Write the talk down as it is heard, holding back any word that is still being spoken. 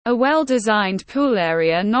A well-designed pool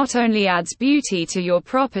area not only adds beauty to your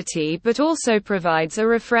property but also provides a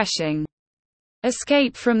refreshing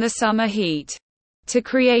escape from the summer heat. To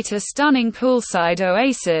create a stunning poolside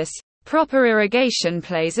oasis, proper irrigation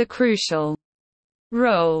plays a crucial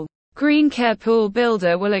role. Greencare Pool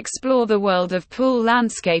Builder will explore the world of pool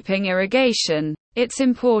landscaping irrigation, its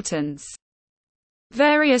importance,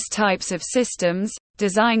 various types of systems,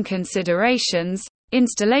 design considerations,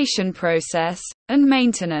 installation process, and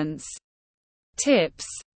maintenance tips.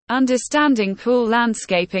 Understanding pool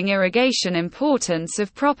landscaping irrigation. Importance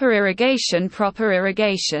of proper irrigation. Proper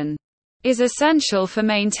irrigation is essential for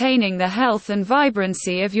maintaining the health and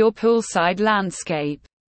vibrancy of your poolside landscape.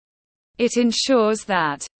 It ensures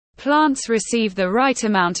that plants receive the right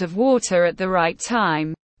amount of water at the right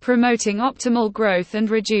time, promoting optimal growth and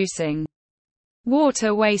reducing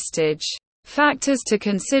water wastage. Factors to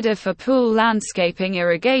consider for pool landscaping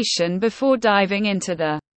irrigation. Before diving into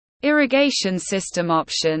the irrigation system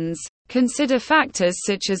options, consider factors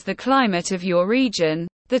such as the climate of your region,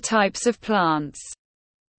 the types of plants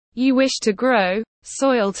you wish to grow,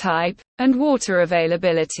 soil type, and water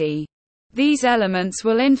availability. These elements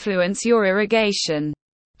will influence your irrigation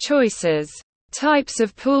choices. Types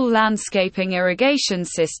of pool landscaping irrigation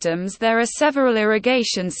systems. There are several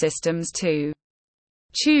irrigation systems to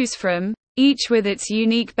choose from, each with its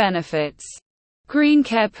unique benefits.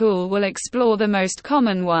 Greencare Pool will explore the most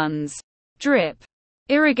common ones. Drip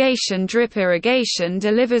irrigation. Drip irrigation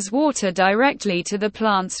delivers water directly to the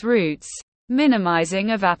plant's roots, minimizing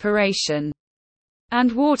evaporation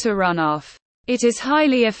and water runoff. It is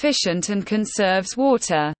highly efficient and conserves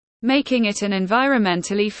water, making it an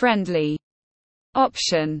environmentally friendly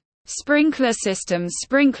option. Sprinkler systems.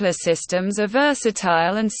 Sprinkler systems are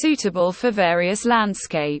versatile and suitable for various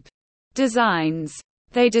landscape designs.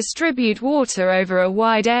 They distribute water over a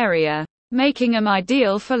wide area, making them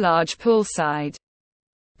ideal for large poolside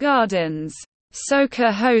gardens.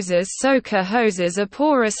 Soaker hoses. Soaker hoses are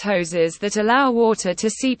porous hoses that allow water to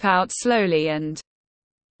seep out slowly and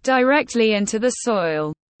directly into the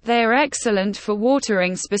soil. They are excellent for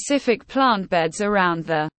watering specific plant beds around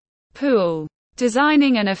the pool.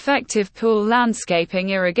 Designing an effective pool landscaping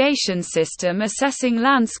irrigation system. Assessing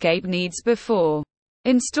landscape needs. Before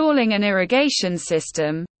installing an irrigation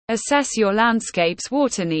system, assess your landscape's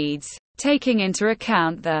water needs, taking into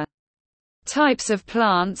account the types of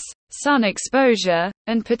plants, sun exposure,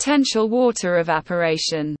 and potential water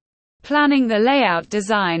evaporation. Planning the layout.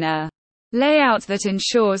 Design a layout that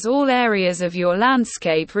ensures all areas of your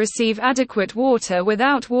landscape receive adequate water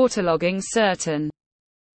without waterlogging certain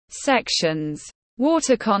sections.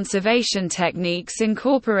 Water conservation techniques.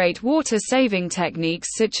 Incorporate water-saving techniques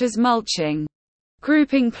such as mulching,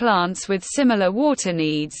 grouping plants with similar water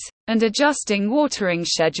needs, and adjusting watering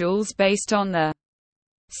schedules based on the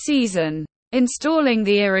season. Installing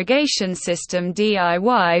the irrigation system.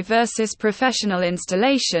 DIY versus professional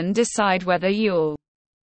installation. Decide whether you'll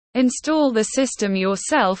install the system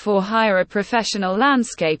yourself or hire a professional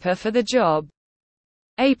landscaper for the job.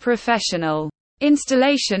 A professional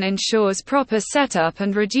installation ensures proper setup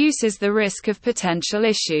and reduces the risk of potential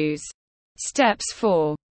issues. Steps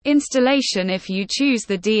for installation. If you choose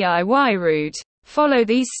the DIY route, follow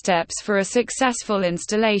these steps for a successful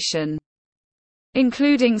installation,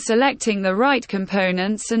 including selecting the right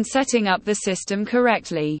components and setting up the system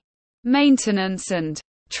correctly. Maintenance and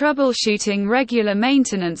troubleshooting. Regular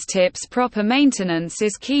maintenance tips. Proper maintenance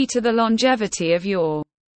is key to the longevity of your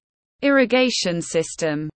irrigation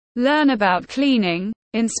system. Learn about cleaning,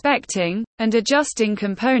 inspecting, and adjusting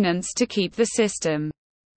components to keep the system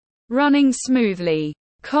running smoothly.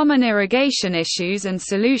 Common irrigation issues and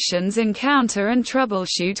solutions. Encounter and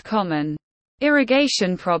troubleshoot common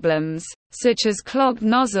irrigation problems, such as clogged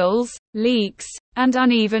nozzles, leaks, and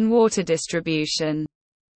uneven water distribution.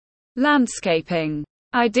 Landscaping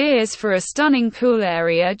ideas for a stunning pool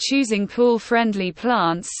area. Choosing pool-friendly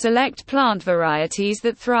plants. Select plant varieties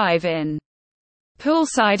that thrive in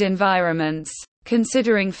poolside environments,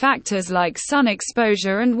 considering factors like sun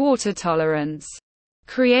exposure and water tolerance.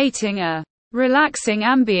 Creating a relaxing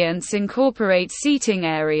ambience. Incorporate seating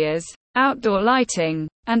areas, outdoor lighting,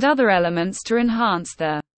 and other elements to enhance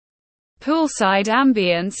the poolside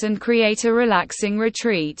ambience and create a relaxing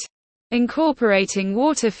retreat. Incorporating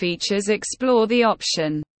water features. Explore the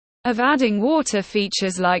option of adding water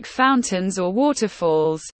features like fountains or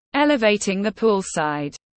waterfalls, elevating the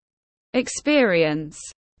poolside experience.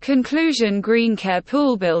 Conclusion. Greencare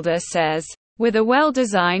Pool Builder says, with a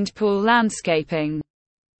well-designed pool landscaping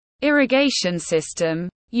irrigation system,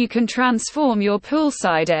 you can transform your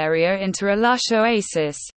poolside area into a lush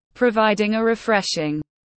oasis, providing a refreshing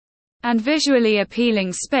and visually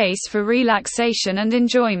appealing space for relaxation and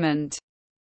enjoyment.